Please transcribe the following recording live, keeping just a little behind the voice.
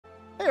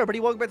everybody,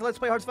 welcome back to Let's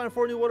Play Hearts of Iron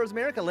 4 New Orders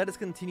America. Let us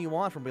continue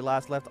on from where we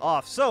last left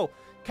off. So,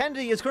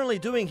 Kennedy is currently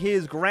doing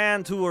his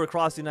grand tour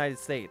across the United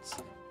States.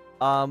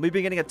 We've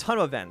been getting a ton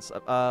of events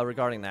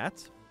regarding that.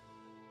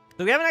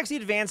 So we haven't actually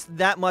advanced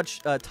that much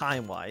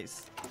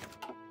time-wise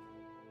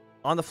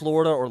on the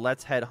Florida or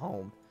Let's Head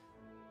Home.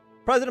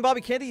 President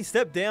Bobby Kennedy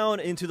stepped down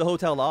into the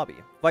hotel lobby.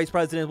 Vice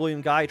President William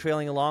Guy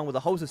trailing along with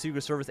a host of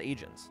Secret Service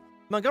agents.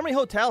 The Montgomery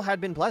Hotel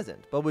had been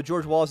pleasant, but with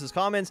George Wallace's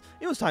comments,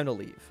 it was time to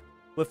leave.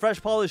 With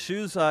fresh polished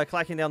shoes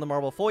clacking down the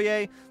marble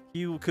foyer,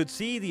 you could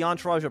see the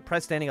entourage of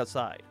press standing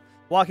outside.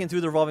 Walking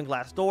through the revolving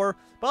glass door,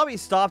 Bobby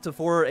stopped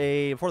before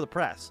the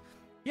press.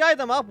 He eyed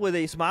them up with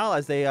a smile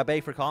as they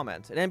begged for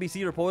comment. An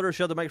NBC reporter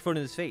shoved the microphone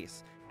in his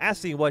face,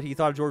 asking what he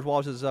thought of George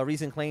Wallace's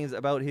recent claims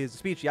about his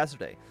speech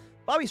yesterday.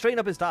 Bobby straightened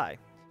up his tie.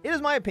 It is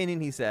my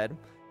opinion, he said,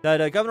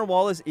 that Governor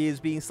Wallace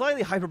is being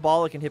slightly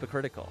hyperbolic and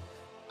hypocritical.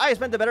 I have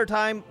spent the better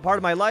part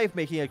of my life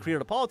making a career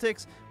to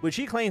politics, which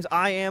he claims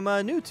I am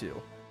new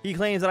to. He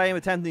claims that I am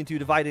attempting to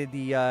divide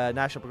the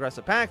National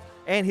Progressive Pact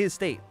and his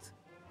state.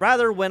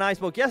 Rather, when I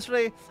spoke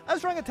yesterday, I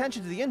was drawing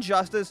attention to the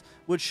injustice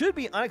which should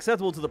be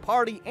unacceptable to the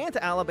party and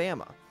to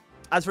Alabama.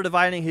 As for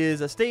dividing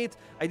his state,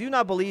 I do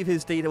not believe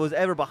his state was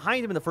ever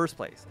behind him in the first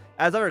place.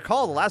 As I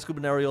recall, the last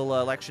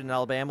gubernatorial election in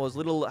Alabama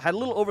had a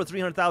little over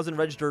 300,000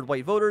 registered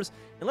white voters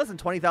and less than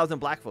 20,000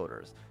 black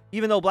voters,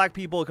 even though black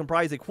people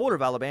comprise a quarter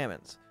of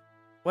Alabamans.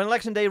 When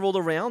Election Day rolled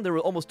around, there were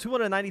almost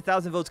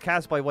 290,000 votes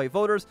cast by white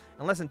voters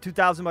and less than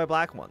 2,000 by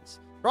black ones.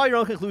 Draw your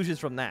own conclusions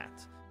from that.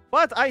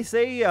 But I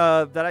say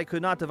that I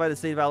could not divide the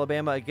state of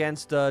Alabama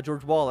against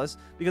George Wallace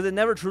because it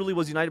never truly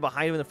was united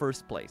behind him in the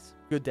first place.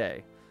 Good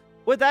day.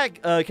 With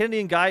that,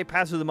 Kennedy and Guy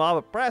passed through the mob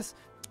of press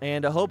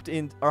and hopped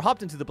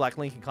into the Black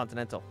Lincoln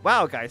Continental.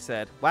 Wow, Guy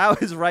said. Wow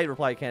is right,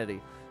 replied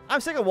Kennedy.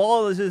 I'm sick of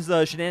Wallace's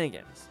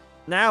shenanigans.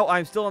 Now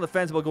I'm still on the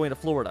fence about going to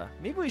Florida.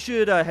 Maybe we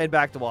should head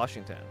back to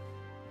Washington.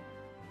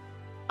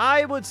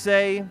 I would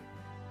say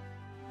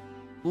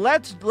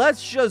let's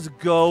just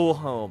go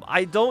home.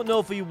 I don't know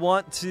if we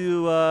want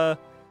to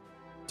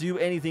do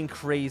anything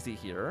crazy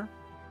here.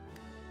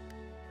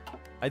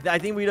 I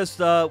think we just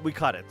we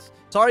cut it.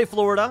 Sorry,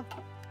 Florida.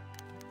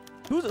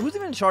 Who's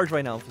even in charge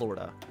right now in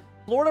Florida?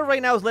 Florida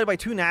right now is led by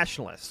two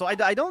nationalists, so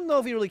I don't know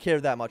if he really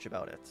cared that much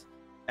about it.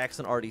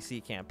 Excellent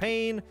RDC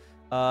campaign.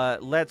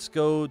 Let's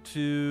go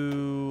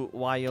to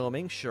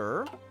Wyoming,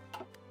 sure.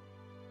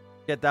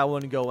 Get that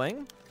one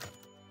going.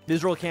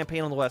 Israel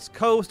campaign on the West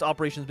Coast.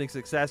 Operations big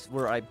success.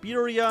 We're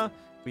Iberia.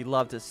 We'd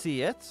love to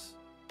see it.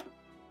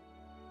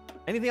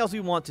 Anything else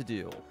we want to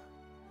do?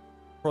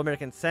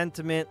 Pro-American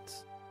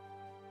sentiment.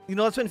 You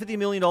know, let's spend $50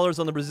 million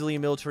on the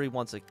Brazilian military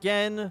once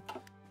again.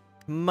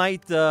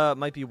 Might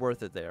be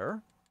worth it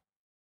there.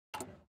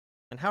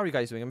 And how are you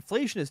guys doing?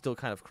 Inflation is still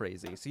kind of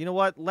crazy. So you know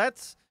what?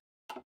 Let's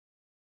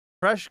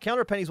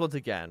counter pennies once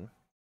again.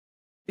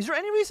 Is there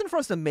any reason for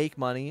us to make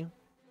money?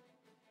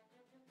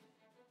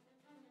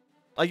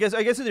 I guess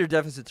their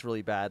deficit's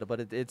really bad,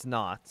 but it's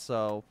not.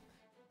 So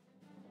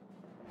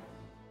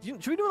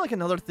should we do like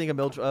another thing of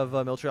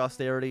military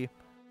austerity?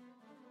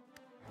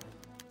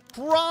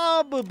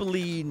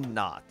 Probably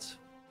not.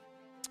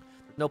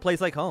 No place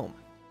like home.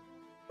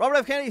 Robert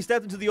F. Kennedy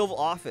stepped into the Oval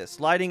Office,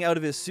 sliding out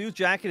of his suit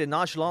jacket and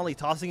nonchalantly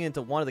tossing it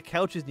into one of the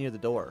couches near the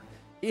door.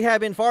 It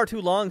had been far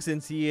too long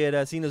since he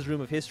had seen his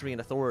room of history and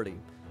authority.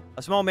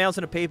 A small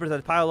mountain of papers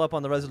had piled up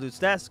on the Resolute's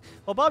desk,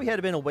 while Bobby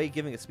had been away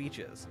giving his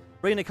speeches.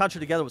 Bringing the country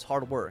together was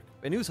hard work,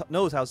 and who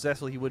knows how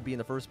successful he would be in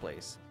the first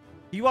place.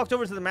 He walked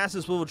over to the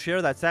massive swivel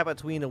chair that sat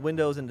between the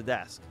windows and the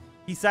desk.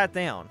 He sat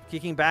down,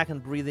 kicking back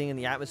and breathing in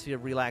the atmosphere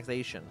of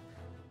relaxation.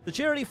 The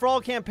Charity for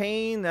All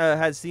campaign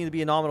had seemed to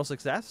be a nominal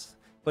success,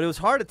 but it was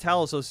hard to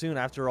tell so soon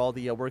after all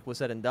the work was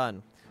said and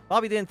done.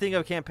 Bobby didn't think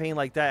a campaign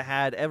like that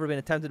had ever been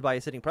attempted by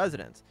a sitting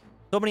president.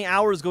 So many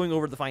hours going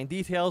over the fine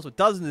details, with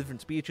dozens of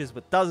different speeches,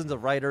 with dozens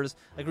of writers,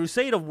 a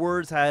crusade of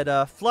words had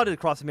flooded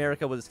across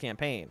America with his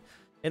campaign.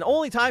 And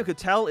only time could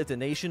tell if the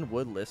nation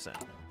would listen.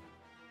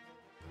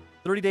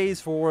 30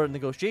 days for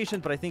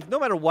negotiations, but I think no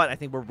matter what, I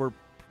think we're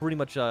pretty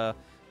much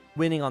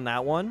winning on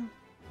that one.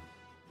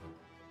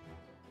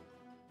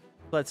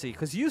 Let's see,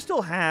 because you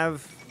still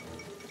have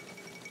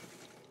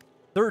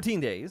 13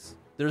 days.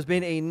 There's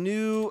been a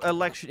new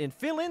election in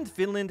Finland.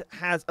 Finland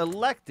has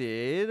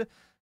elected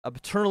a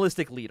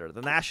paternalistic leader,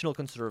 the National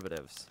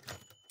Conservatives.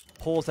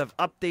 Polls have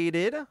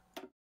updated.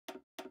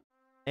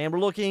 And we're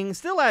looking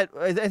still at,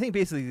 I think,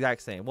 basically the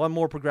exact same. One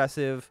more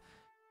progressive.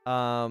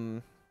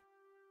 So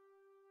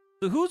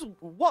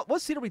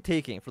what seat are we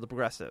taking for the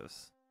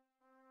progressives?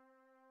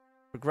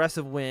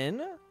 Progressive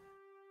win.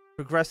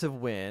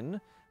 Progressive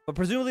win. But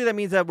presumably that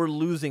means that we're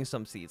losing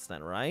some seats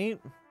then, right?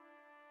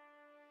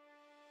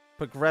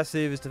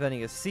 Progressive is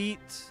defending a seat.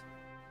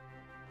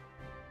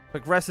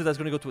 Progressive, that's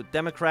going to go to a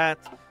Democrat.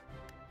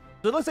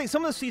 So it looks like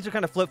some of the seats are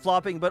kind of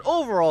flip-flopping, but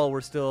overall we're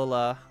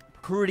still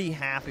pretty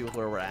happy with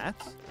where we're at.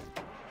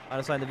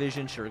 Unassigned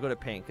division, sure, go to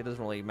pink. It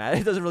doesn't really matter.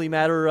 It doesn't really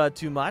matter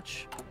too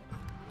much,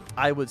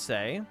 I would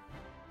say.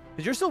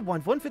 Because you're still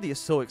 150 is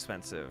so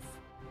expensive.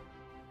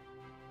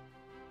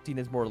 Seen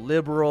as more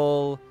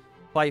liberal.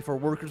 fight for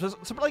workers.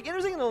 So, like,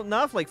 interesting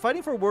enough, like,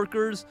 fighting for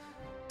workers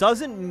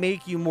doesn't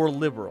make you more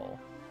liberal.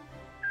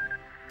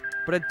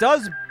 But it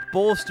does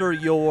bolster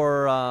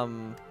your,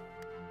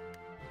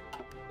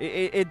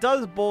 it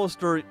does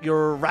bolster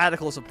your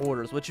radical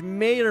supporters, which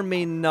may or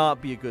may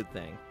not be a good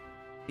thing.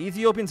 The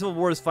Ethiopian Civil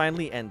War is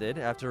finally ended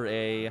after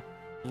a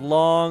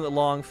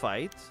long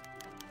fight.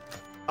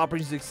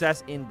 Operation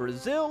success in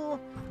Brazil.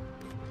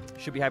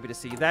 Should be happy to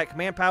see that.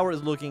 Command power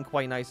is looking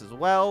quite nice as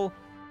well.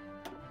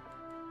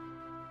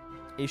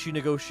 Issue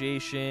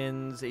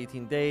negotiations,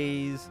 18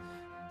 days.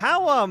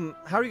 How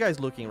are you guys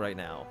looking right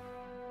now?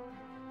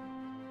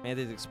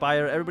 Mandates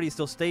expire. Everybody's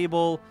still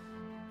stable.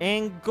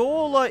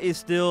 Angola is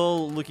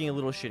still looking a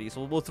little shitty,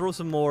 so we'll throw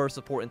some more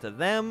support into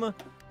them.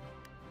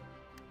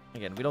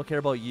 Again, we don't care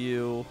about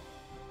you.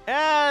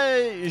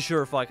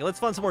 Sure, fuck it. Let's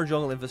fund some more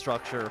jungle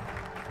infrastructure.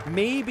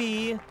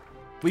 Maybe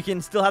we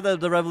can still have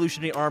the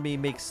Revolutionary Army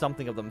make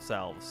something of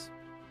themselves.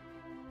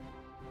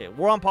 Okay,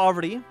 war on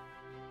poverty.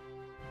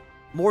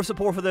 More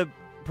support for the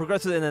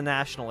progressive and the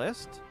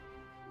nationalist.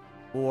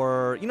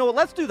 Or, you know what,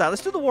 let's do that.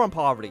 Let's do the war on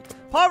poverty.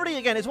 Poverty,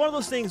 again, is one of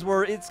those things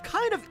where it's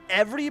kind of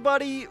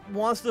everybody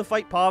wants to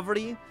fight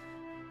poverty.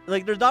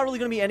 Like, there's not really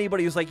going to be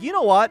anybody who's like, you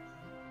know what?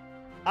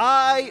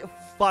 I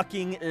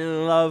fucking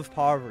love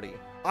poverty.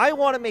 I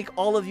want to make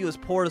all of you as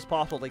poor as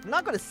possible. Like, they're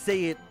not going to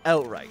say it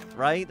outright,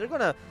 right?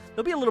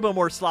 They'll be a little bit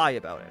more sly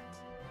about it.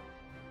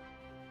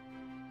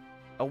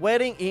 A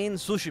wedding in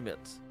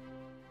Sushimit.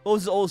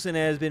 Moses Olsen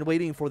has been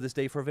waiting for this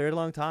day for a very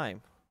long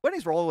time.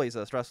 Weddings were always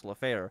a stressful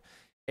affair.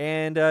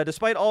 And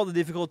despite all the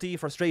difficulty,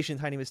 frustration,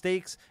 tiny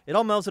mistakes, it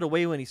all melted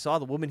away when he saw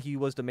the woman he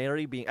was to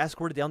marry being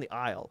escorted down the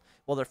aisle,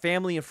 while their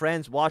family and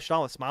friends watched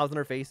on with smiles on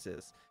their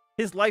faces.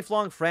 His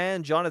lifelong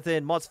friend,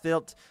 Jonathan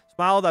Motzfeldt,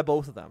 smiled at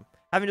both of them,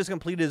 having just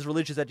completed his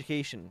religious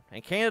education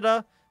in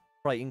Canada,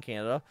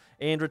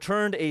 and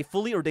returned a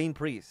fully ordained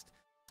priest.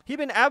 He'd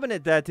been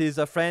adamant that his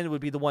friend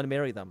would be the one to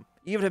marry them,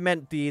 even if it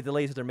meant the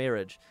delays of their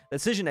marriage, a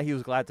decision that he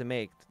was glad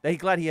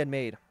he had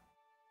made.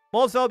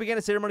 Motzfeldt began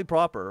a ceremony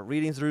proper,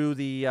 reading through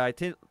the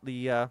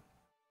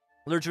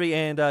liturgy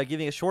and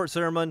giving a short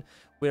sermon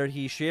where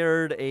he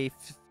shared a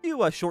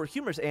few short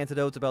humorous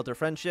anecdotes about their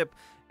friendship,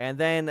 and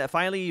then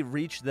finally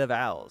reached the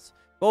vows.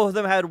 Both of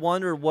them had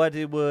wondered what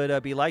it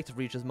would be like to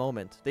reach this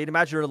moment. They'd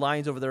imagined their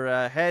lines over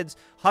their heads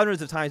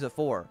hundreds of times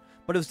before,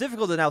 but it was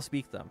difficult to now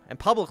speak them, and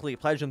publicly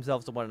pledge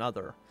themselves to one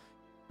another.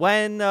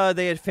 When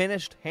they had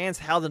finished, hands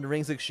held in the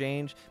rings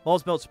exchange,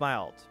 Motzfeldt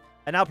smiled.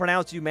 "I now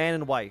pronounce you man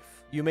and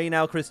wife. You may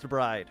now kiss the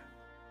bride."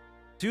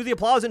 To the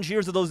applause and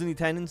cheers of those in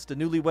attendance, the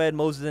newlywed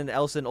Moses and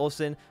Elson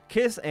Olsen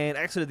kissed and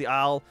exited the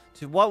aisle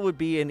to what would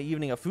be an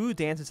evening of food,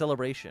 dance, and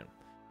celebration.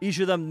 Each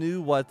of them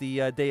knew what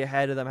the day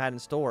ahead of them had in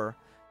store.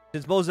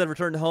 Since Moses had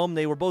returned home,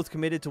 they were both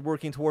committed to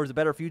working towards a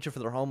better future for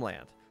their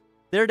homeland.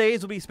 Their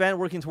days would be spent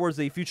working towards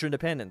the future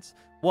independence.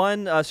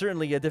 One,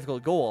 certainly a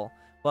difficult goal,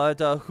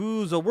 but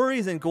whose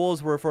worries and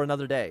goals were for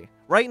another day.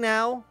 Right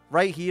now,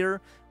 right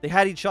here, they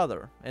had each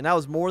other, and that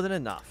was more than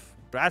enough.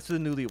 Congrats to the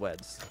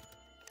newlyweds.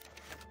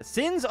 The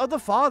sins of the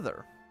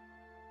father.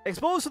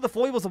 Exposed to the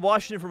foibles of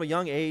Washington from a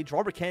young age,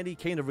 Robert Kennedy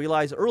came to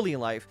realize early in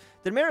life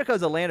that America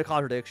is a land of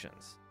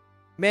contradictions.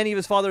 Many of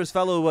his father's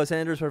fellow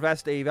senators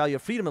professed a value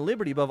of freedom and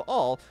liberty above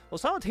all, while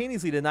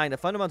simultaneously denying the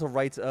fundamental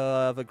rights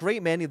of a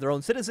great many of their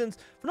own citizens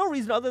for no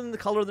reason other than the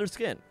color of their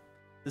skin.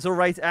 The Civil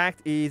Rights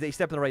Act is a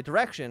step in the right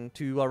direction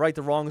to right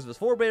the wrongs of his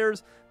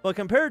forebears, but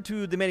compared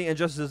to the many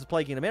injustices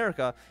plaguing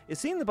America, it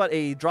seemed but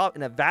a drop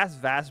in a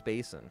vast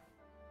basin.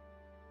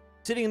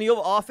 Sitting in the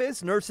Oval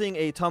Office, nursing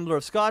a tumbler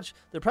of scotch,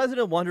 the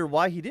president wondered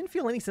why he didn't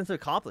feel any sense of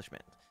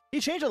accomplishment.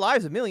 He changed the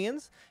lives of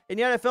millions, and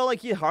yet it felt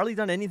like he had hardly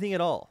done anything at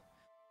all.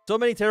 So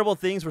many terrible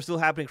things were still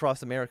happening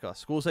across America.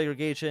 School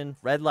segregation,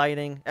 red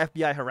lighting,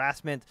 FBI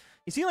harassment.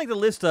 It seemed like the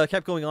list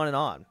kept going on and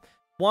on.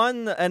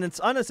 And its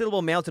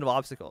unassailable mountain of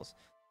obstacles.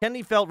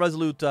 Kennedy felt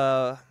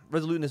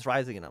resoluteness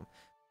rising in him,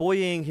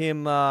 buoying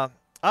him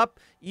up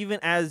even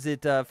as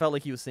it felt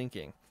like he was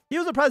sinking. He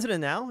was the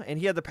president now, and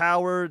he had the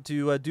power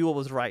to do what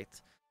was right.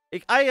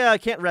 I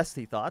can't rest,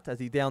 he thought, as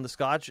he downed the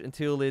scotch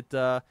until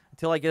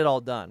I get it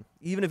all done,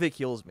 even if it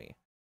kills me.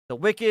 The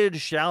wicked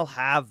shall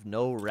have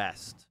no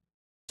rest.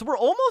 So we're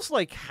almost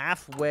like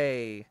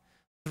halfway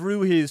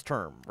through his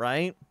term,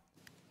 right?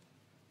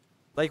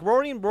 Like we're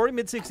already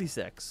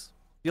mid-66.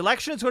 The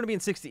election is going to be in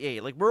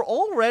 68. Like we're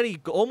already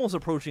almost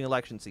approaching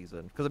election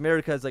season because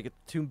America has like a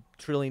 2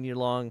 trillion year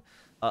long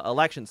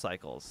election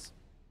cycles.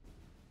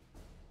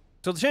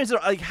 So the chances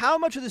are, like, how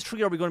much of this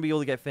tree are we going to be able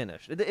to get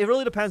finished? It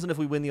really depends on if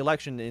we win the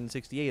election in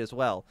 68 as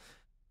well.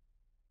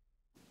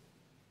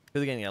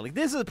 Because again, yeah, like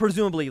this is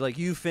presumably like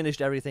you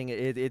finished everything.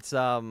 It's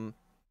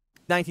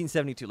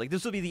 1972. Like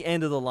this will be the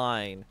end of the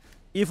line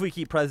if we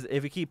keep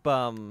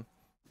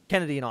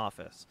Kennedy in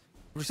office.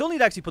 We still need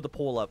to actually put the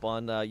poll up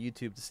on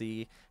YouTube to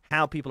see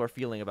how people are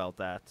feeling about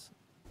that.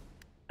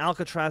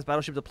 Alcatraz,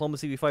 battleship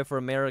diplomacy, we fight for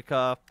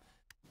America.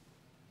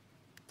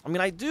 I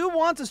mean, I do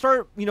want to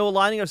start,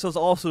 aligning ourselves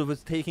also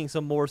with taking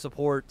some more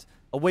support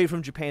away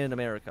from Japan and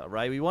America,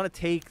 right? We want to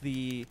take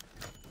we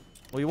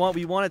want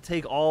to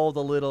take all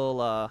the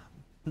little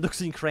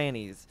nooks and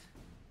crannies,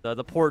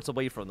 the ports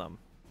away from them.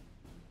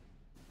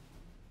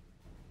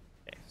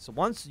 Okay, so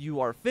once you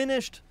are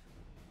finished,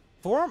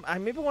 I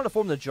maybe want to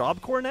form the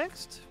Job Corps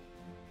next.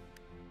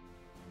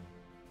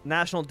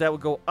 National debt will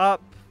go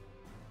up.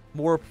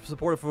 More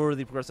support for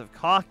the Progressive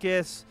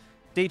Caucus.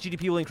 State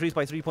GDP will increase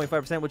by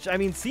 3.5%, which, I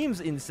mean,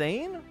 seems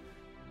insane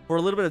for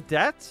a little bit of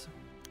debt.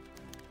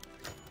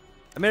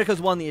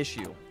 America's won the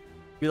issue.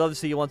 We'd love to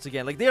see it once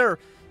again. Like, they're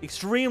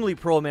extremely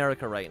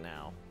pro-America right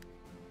now.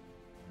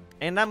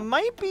 And that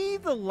might be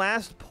the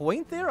last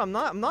point there. I'm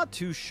not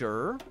too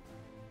sure.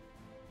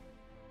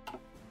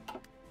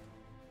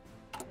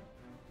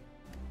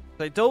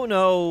 I don't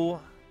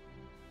know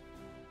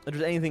if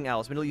there's anything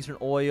else. Middle Eastern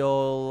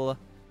oil,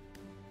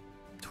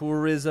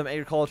 tourism,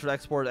 agriculture,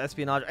 export,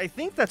 espionage. I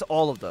think that's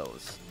all of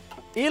those.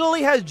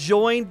 Italy has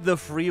joined the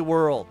free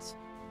world.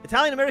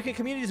 Italian-American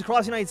communities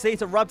across the United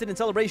States erupted in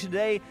celebration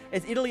today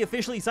as Italy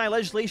officially signed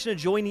legislation to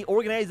join the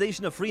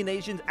Organization of Free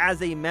Nations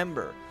as a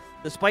member,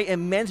 despite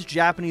immense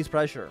Japanese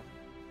pressure.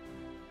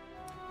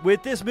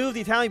 With this move,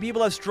 the Italian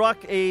people have struck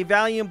a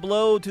valiant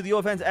blow to the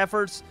UFN's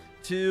efforts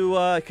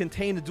to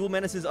contain the dual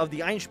menaces of the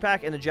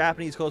Einschpack and the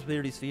Japanese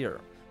co-prosperity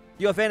sphere.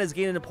 The UFN has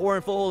gained an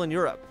important foothold in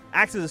Europe,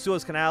 access to the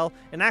Suez Canal,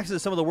 and access to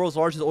some of the world's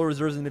largest oil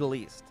reserves in the Middle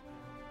East.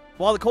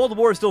 While the Cold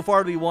War is still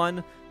far to be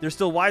won, there's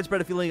still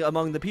widespread feeling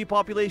among the people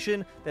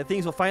population that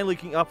things will finally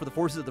looking up for the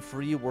forces of the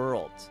free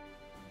world.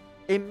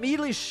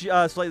 Immediately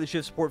slightly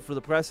shift support for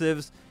the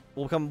progressives,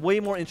 will become way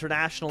more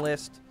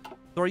internationalist.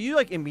 So are you,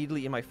 like,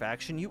 immediately in my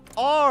faction? You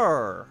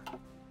are!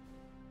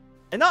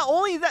 And not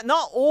only that,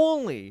 not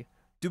only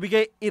do we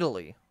get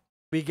Italy,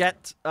 we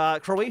get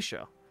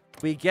Croatia,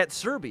 we get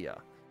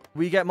Serbia,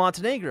 we get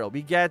Montenegro,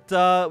 we get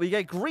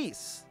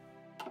Greece.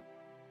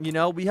 You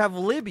know, we have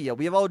Libya,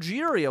 we have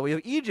Algeria, we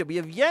have Egypt, we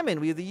have Yemen,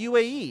 we have the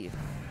UAE.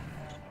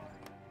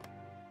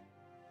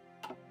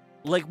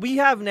 Like, we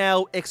have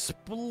now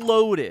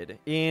exploded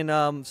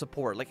in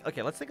support. Like,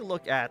 okay, let's take a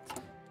look at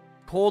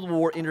Cold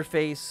War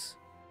interface.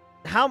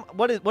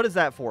 What is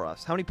that for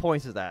us? How many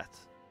points is that?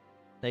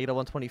 Negative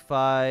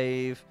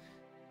 125.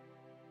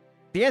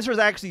 The answer is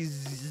actually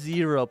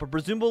 0, but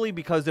presumably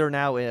because they're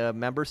now a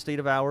member state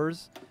of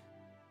ours.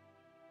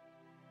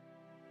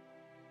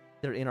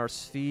 They're in our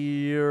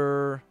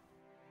sphere.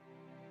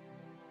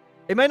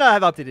 It might not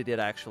have updated yet,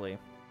 actually.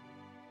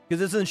 Because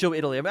this doesn't show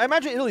Italy. I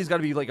imagine Italy's got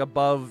to be, like,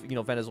 above, you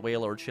know,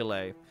 Venezuela or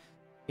Chile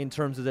in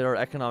terms of their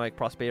economic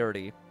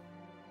prosperity.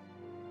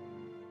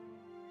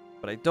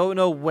 But I don't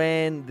know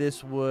when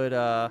this would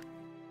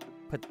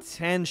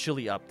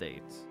potentially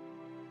update.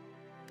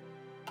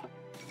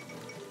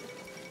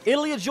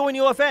 Italy has joined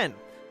UFN.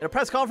 In a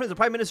press conference, the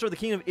Prime Minister of the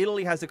Kingdom of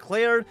Italy has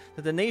declared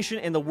that the nation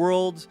and the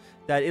world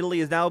that Italy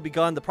has now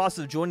begun the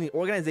process of joining the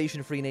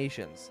Organization of Free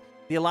Nations,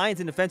 the alliance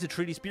and defensive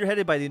treaty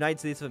spearheaded by the United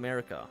States of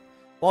America.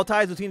 While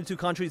ties between the two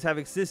countries have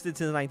existed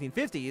since the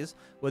 1950s,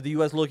 with the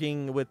U.S.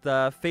 looking with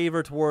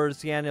favor towards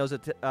Ciano's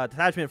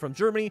detachment from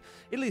Germany,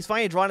 Italy's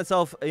finally drawn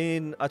itself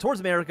in towards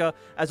America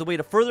as a way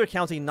to further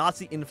counter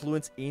Nazi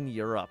influence in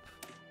Europe.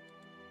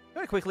 I'm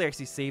going to quickly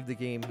actually save the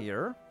game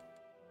here.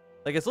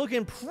 Like, it's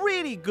looking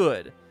pretty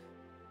good.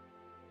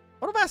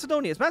 What about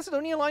Macedonia? Is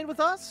Macedonia aligned with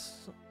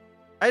us?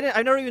 I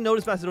never even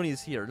noticed Macedonia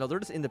is here. No, they're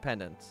just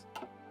independent.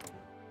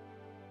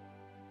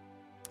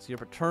 So you're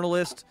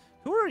paternalist.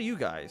 Who are you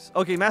guys?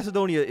 Okay,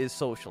 Macedonia is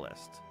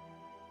socialist.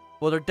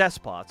 Well, they're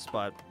despots,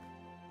 but...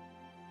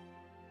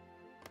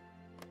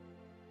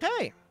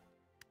 Hey!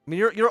 I mean,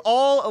 you're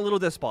all a little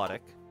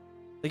despotic.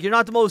 Like, you're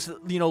not the most,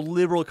 you know,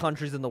 liberal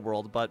countries in the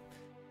world, but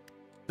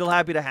still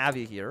happy to have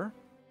you here.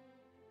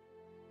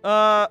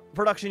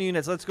 Production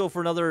units. Let's go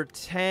for another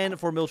 10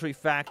 for military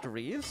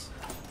factories.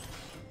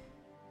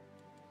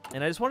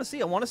 And I just want to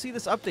see. I want to see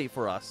this update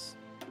for us.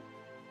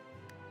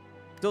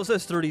 Still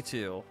says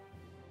 32.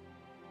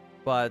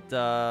 But,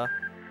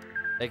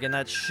 again,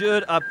 that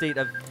should update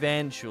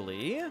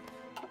eventually.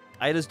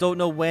 I just don't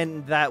know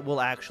when that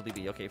will actually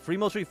be. Okay, free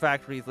military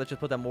factories. Let's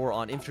just put that more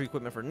on infantry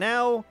equipment for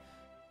now.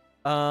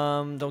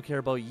 Don't care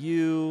about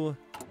you.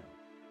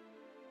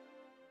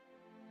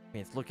 I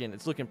mean,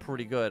 it's looking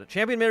pretty good.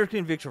 Champion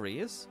American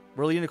victories.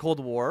 We're in the Cold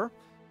War.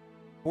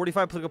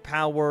 45 political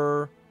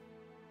power.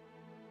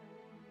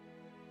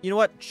 You know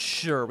what?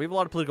 Sure, we have a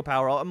lot of political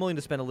power. I'm willing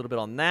to spend a little bit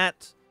on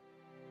that.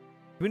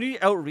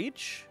 Community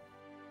outreach.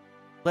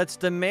 Let's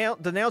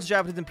denounce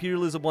Japanese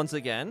imperialism once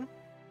again.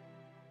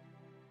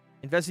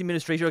 Invest in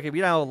administration. Okay, we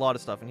have a lot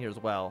of stuff in here as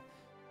well.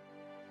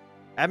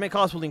 Admin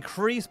costs will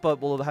increase, but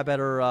we'll have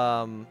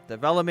better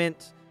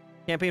development.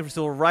 Campaign for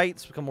civil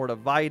rights. Become more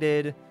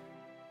divided.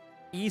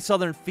 East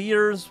Southern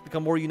fears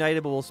become more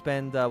united, but we'll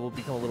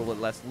become a little bit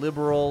less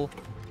liberal.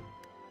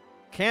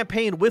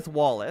 Campaign with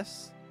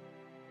Wallace.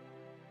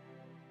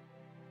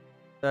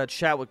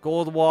 Chat with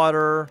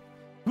Goldwater.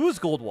 Who's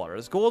Goldwater?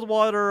 Is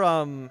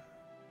Goldwater,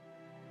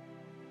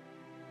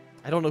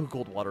 I don't know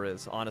who Goldwater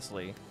is,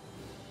 honestly.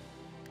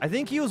 I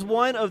think he was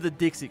one of the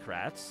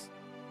Dixiecrats.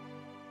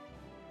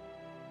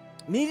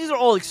 I mean, these are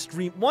all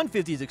extreme.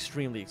 150 is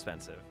extremely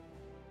expensive.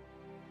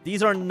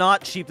 These are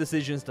not cheap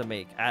decisions to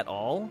make at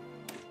all.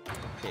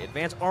 Okay,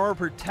 advanced armor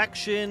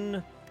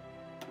protection.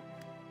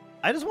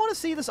 I just want to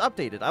see this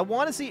updated. I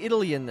want to see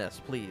Italy in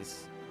this,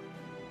 please.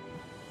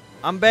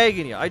 I'm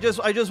begging you. I just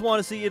want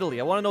to see Italy.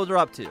 I want to know what they're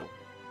up to.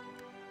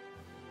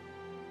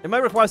 It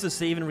might require us to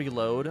save and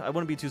reload. I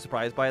wouldn't be too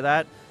surprised by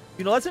that.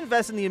 You know, let's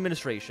invest in the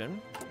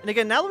administration. And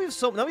again, now we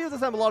have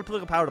a lot of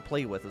political power to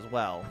play with as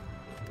well.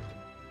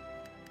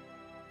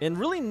 And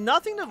really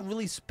nothing to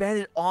really spend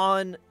it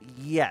on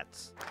yet.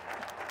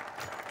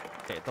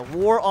 Okay, the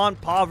war on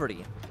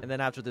poverty. And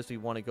then after this, we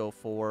want to go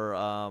for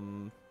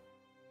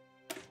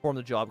form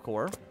the Job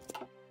Corps.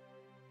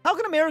 How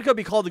can America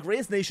be called the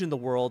greatest nation in the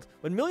world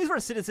when millions of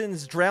our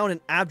citizens drown in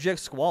abject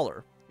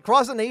squalor?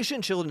 Across the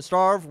nation, children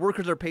starve,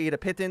 workers are paid a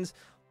pittance,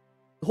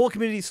 the whole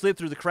community slip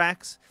through the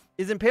cracks.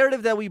 It is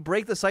imperative that we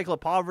break the cycle of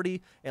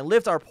poverty and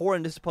lift our poor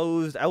and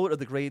disposed out of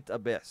the great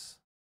abyss.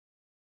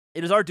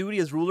 It is our duty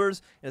as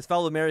rulers and as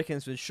fellow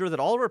Americans to ensure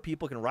that all of our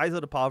people can rise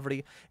out of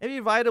poverty and be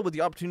provided with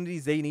the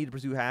opportunities they need to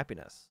pursue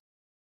happiness.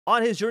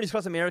 On his journeys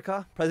across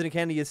America, President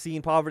Kennedy has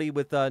seen poverty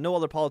with no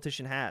other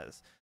politician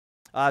has.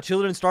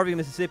 Children starving in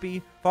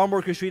Mississippi, farm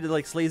workers treated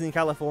like slaves in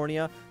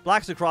California,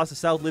 blacks across the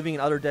South living in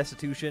utter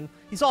destitution.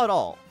 He saw it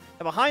all.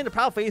 And behind the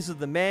proud faces of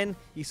the men,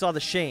 he saw the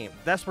shame,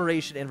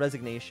 desperation, and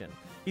resignation.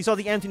 He saw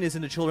the emptiness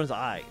in the children's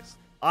eyes.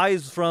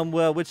 Eyes from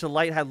which the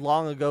light had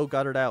long ago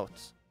guttered out.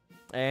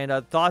 And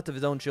thoughts of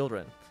his own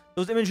children.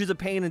 Those images of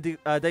pain and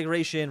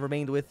degradation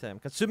remained with him,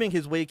 consuming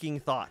his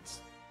waking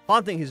thoughts,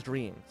 haunting his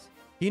dreams.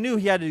 He knew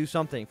he had to do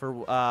something,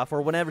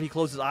 for whenever he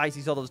closed his eyes,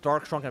 he saw those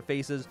dark, shrunken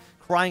faces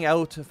crying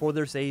out for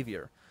their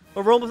savior.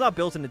 But Rome was not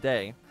built in a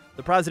day.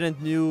 The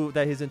president knew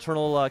that his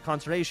internal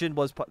consternation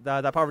was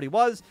that poverty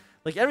was,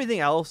 like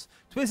everything else,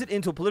 twisted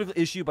into a political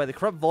issue by the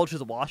corrupt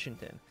vultures of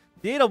Washington.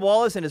 The aid of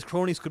Wallace and his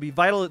cronies could be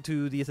vital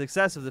to the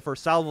success of the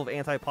first salvo of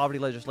anti-poverty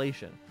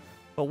legislation.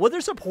 But would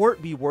their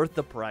support be worth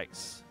the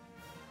price?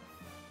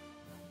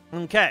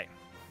 Okay.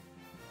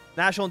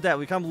 National debt.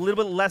 We become a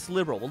little bit less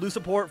liberal. We'll lose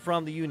support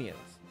from the unions.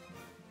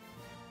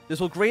 This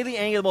will greatly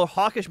anger the more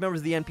hawkish members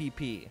of the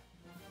NPP.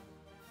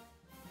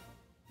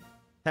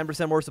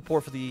 10% more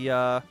support for the,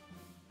 a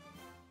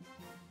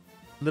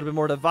little bit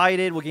more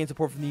divided. We'll gain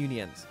support from the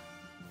unions.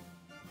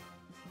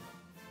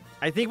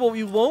 I think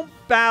we won't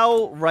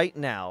bow right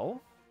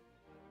now.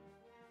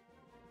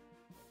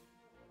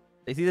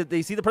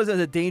 They see the president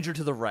as a danger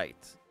to the right.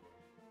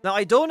 Now,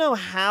 I don't know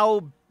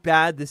how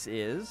bad this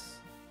is.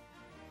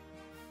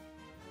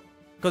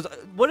 Because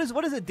what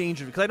is a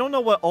danger? Because I don't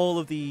know what all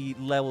of the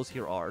levels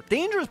here are.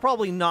 Danger is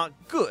probably not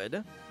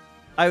good,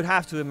 I would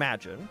have to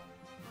imagine.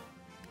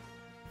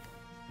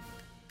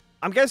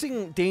 I'm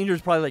guessing danger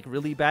is probably like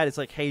really bad. It's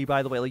like, hey,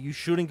 by the way, like you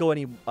shouldn't go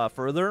any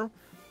further.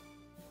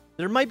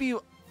 There might be,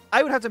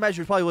 I would have to imagine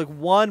there's probably like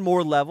one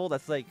more level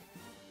that's like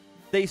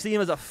they see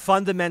him as a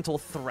fundamental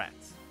threat,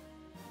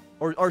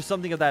 or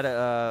something of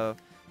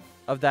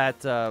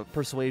that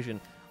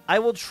persuasion. I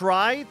will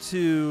try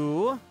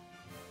to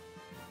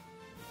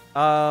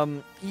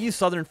ease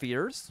Southern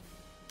fears.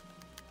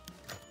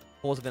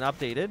 Polls have been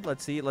updated.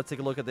 Let's see. Let's take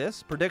a look at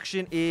this.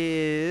 Prediction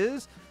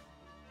is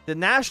the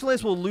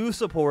Nationalists will lose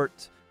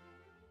support.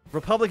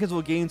 Republicans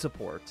will gain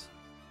support.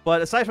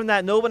 But aside from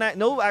that,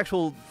 no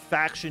actual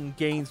faction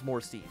gains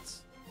more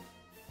seats.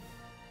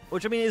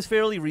 Which, I mean, is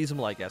fairly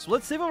reasonable, I guess. So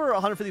let's save over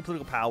 150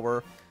 political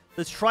power.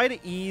 Let's try to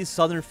ease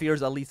Southern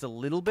fears at least a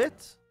little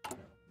bit. Can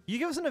you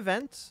give us an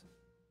event?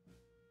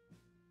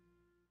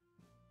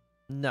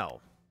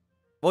 No.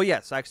 Well,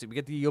 yes, actually, we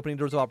get the opening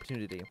doors of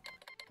opportunity.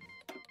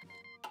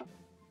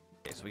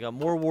 Okay, so we got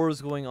more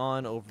wars going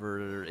on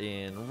over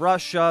in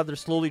Russia. They're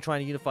slowly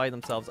trying to unify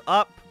themselves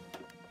up,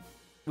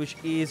 which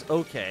is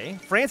okay.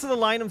 France has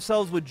aligned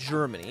themselves with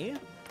Germany.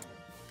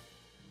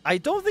 I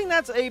don't think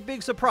that's a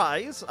big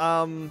surprise.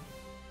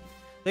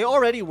 They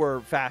already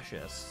were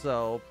fascists,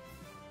 so...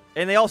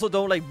 And they also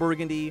don't like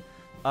Burgundy.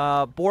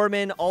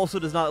 Bormann also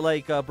does not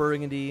like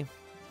Burgundy.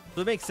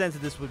 So it makes sense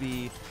that this would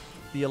be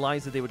the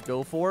alliance that they would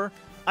go for.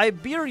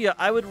 Iberia,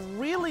 I would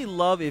really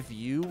love if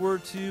you were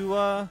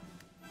to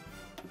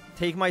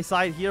take my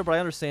side here, but I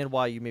understand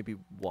why you maybe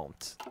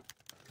won't.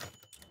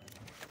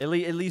 At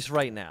least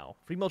right now.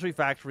 Free military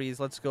factories.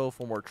 Let's go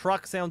for more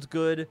trucks. Sounds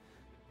good.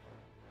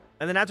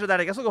 And then after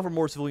that, I guess we'll go for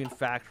more civilian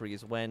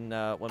factories when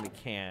we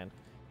can.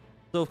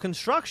 So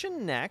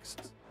construction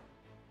next.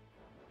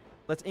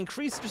 Let's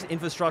increase just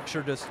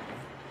infrastructure just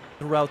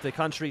throughout the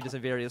country, just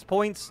at various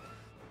points.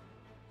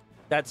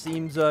 That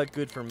seems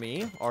good for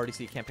me. Already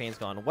see campaign's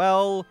gone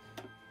well.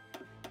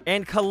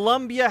 And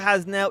Colombia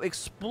has now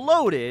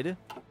exploded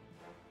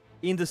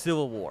into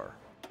civil war.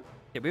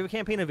 Okay, we have a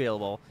campaign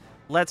available.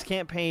 Let's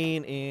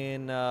campaign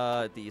in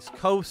the East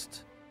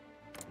Coast.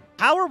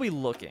 How are we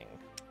looking?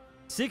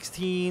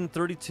 16,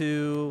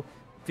 32,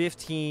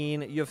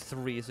 15. You have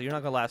 3, so you're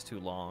not going to last too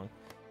long.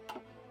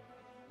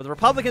 But the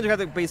Republicans are going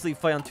to have to basically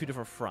fight on 2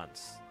 different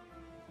fronts.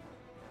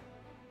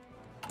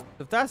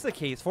 If that's the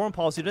case, foreign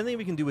policy, anything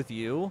we can do with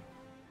you?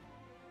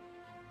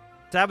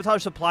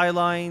 Sabotage supply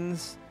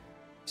lines.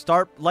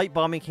 Start light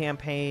bombing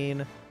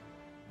campaign.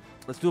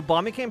 Let's do a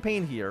bombing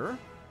campaign here.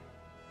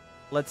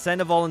 Let's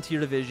send a volunteer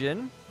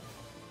division.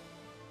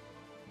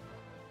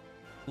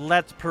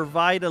 Let's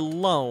provide a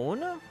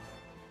loan.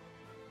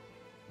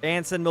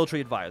 And send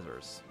military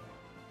advisors.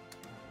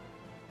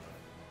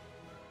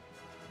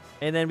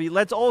 And then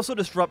let's also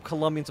disrupt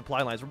Colombian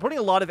supply lines. We're putting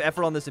a lot of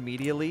effort on this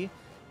immediately.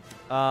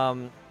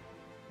 So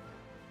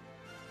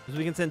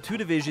we can send 2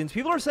 divisions.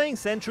 People are saying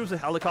send troops with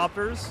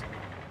helicopters.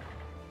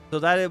 So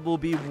that it will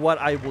be what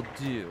I will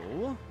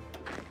do.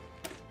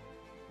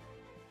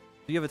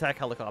 You have attack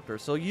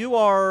helicopters. So you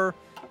are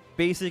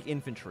basic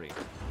infantry.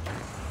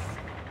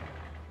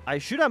 I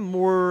should have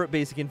more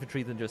basic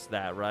infantry than just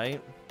that,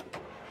 right?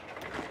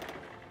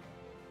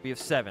 We have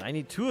 7. I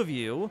need 2 of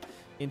you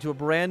into a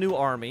brand new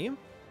army.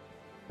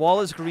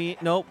 Wall is green.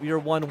 Nope, you're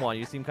 1-1.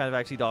 You seem kind of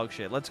actually dog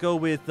shit. Let's go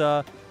with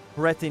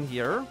Breton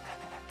here.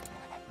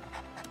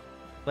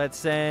 Let's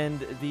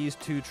send these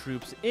 2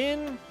 troops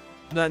in.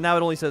 Now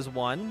it only says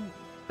 1.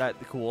 That's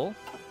cool.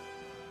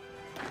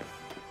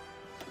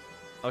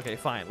 Okay,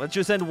 fine. Let's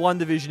just send 1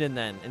 division in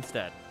then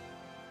instead.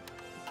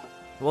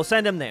 We'll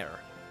send him there.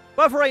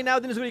 But for right now,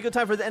 then it's going to be a good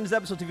time for the end of this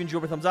episode. If you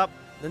enjoyed, thumbs up.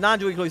 The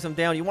non-enjoy, you can leave some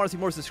down. You want to see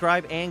more,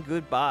 subscribe, and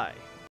goodbye.